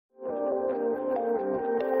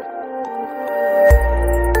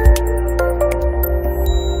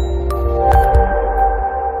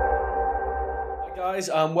guys,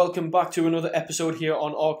 and welcome back to another episode here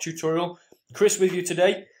on Arc Tutorial. Chris with you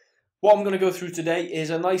today. What I'm going to go through today is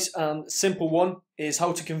a nice and simple one, is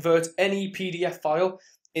how to convert any PDF file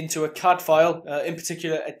into a CAD file, in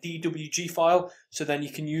particular a DWG file, so then you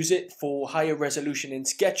can use it for higher resolution in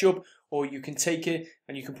SketchUp, or you can take it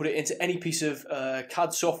and you can put it into any piece of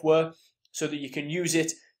CAD software so that you can use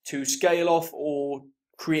it to scale off or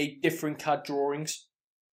create different CAD drawings.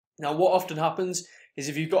 Now what often happens is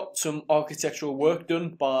if you've got some architectural work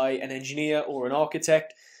done by an engineer or an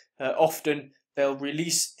architect, often they'll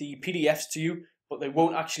release the PDFs to you, but they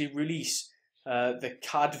won't actually release the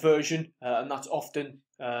CAD version, and that's often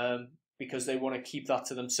because they want to keep that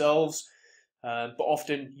to themselves. But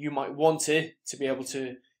often you might want it to be able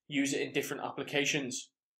to use it in different applications.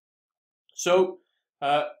 So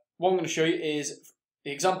what I'm going to show you is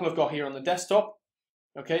the example I've got here on the desktop.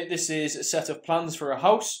 Okay, this is a set of plans for a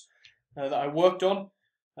house that I worked on,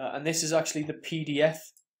 and this is actually the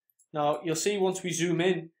PDF. Now you'll see once we zoom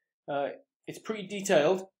in, it's pretty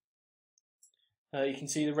detailed. You can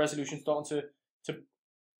see the resolution starting to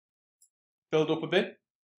build up a bit,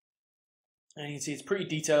 and you can see it's pretty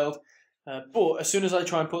detailed. But as soon as I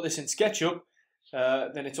try and put this in SketchUp,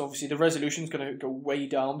 then it's obviously the resolution is going to go way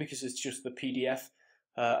down because it's just the PDF,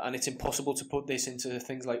 and it's impossible to put this into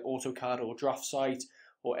things like AutoCAD or DraftSite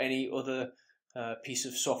or any other piece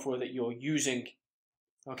of software that you're using.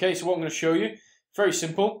 Okay, so what I'm going to show you, very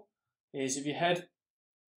simple, is if you head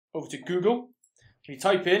over to Google, you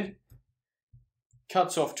type in CAD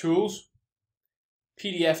Soft Tools,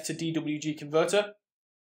 PDF to DWG Converter,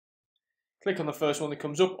 click on the first one that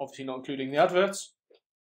comes up, obviously not including the adverts,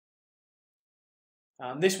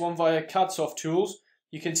 and this one via CAD Soft Tools.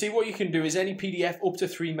 You can see what you can do is any PDF up to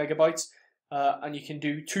 3 megabytes, and you can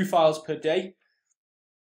do 2 files per day.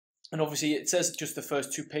 And obviously it says just the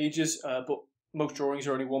first 2 pages, but most drawings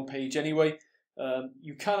are only 1 page anyway.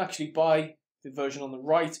 You can actually buy the version on the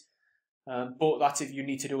right, but that's if you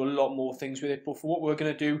need to do a lot more things with it. But for what we're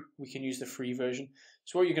going to do, we can use the free version.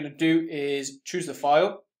 So what you're going to do is choose the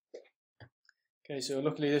file. Okay, so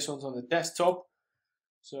luckily this one's on the desktop.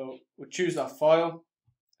 So we'll choose that file,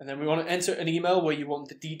 and then we want to enter an email where you want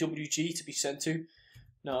the DWG to be sent to.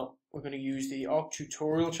 Now we're going to use the Arc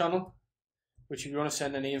Tutorial channel, which if you want to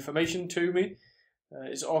send any information to me,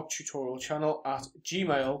 is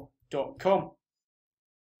arctutorialchannel@gmail.com,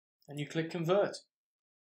 and you click convert.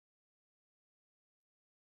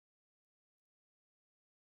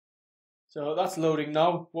 So that's loading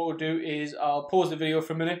now. What we'll do is I'll pause the video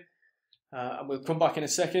for a minute, and we'll come back in a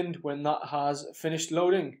second when that has finished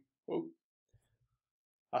loading. Oh,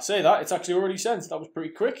 I say that, it's actually already sent. That was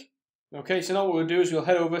pretty quick. Okay, so now what we'll do is we'll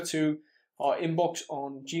head over to our inbox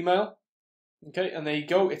on Gmail. Okay, and there you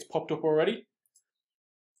go, it's popped up already.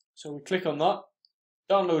 So we click on that.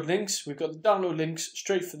 Download links. We've got the download links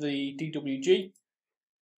straight for the DWG.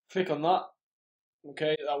 Click on that.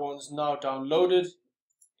 Okay, that one's now downloaded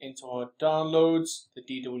into our downloads, the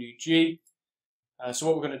DWG. So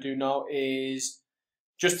what we're going to do now is,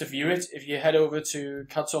 just to view it, if you head over to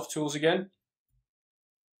CAD Soft Tools again,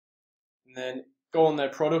 and then go on their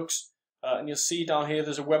products, and you'll see down here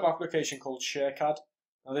there's a web application called ShareCAD.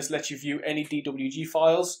 Now this lets you view any DWG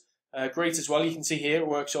files. Great as well, you can see here it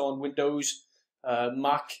works on Windows,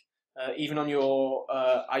 Mac, even on your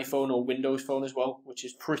iPhone or Windows phone as well, which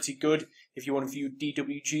is pretty good. If you want to view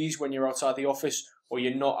DWGs when you're outside the office or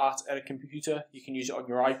you're not at a computer, you can use it on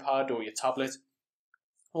your iPad or your tablet.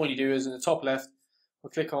 All you do is in the top left,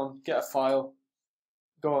 we'll click on Get a File,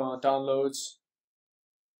 go on our Downloads,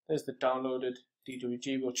 there's the downloaded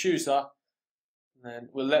DWG, we'll choose that, and then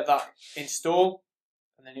we'll let that install.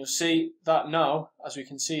 And then you'll see that now, as we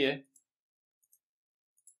can see here,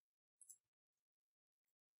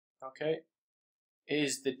 okay,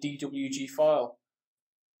 is the DWG file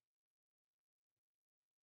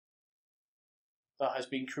that has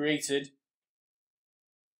been created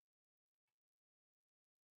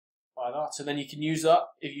by that. So then you can use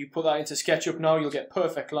that. If you put that into SketchUp now, you'll get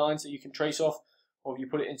perfect lines that you can trace off, or if you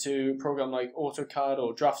put it into a program like AutoCAD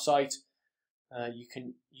or DraftSite, you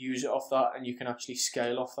can use it off that, and you can actually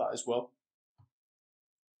scale off that as well.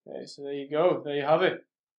 Okay, so there you go, there you have it.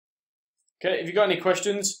 Okay, if you've got any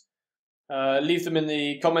questions, leave them in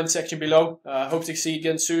the comment section below. Hope to see you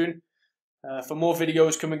again soon for more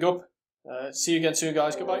videos coming up. See you again soon,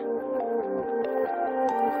 guys. Goodbye.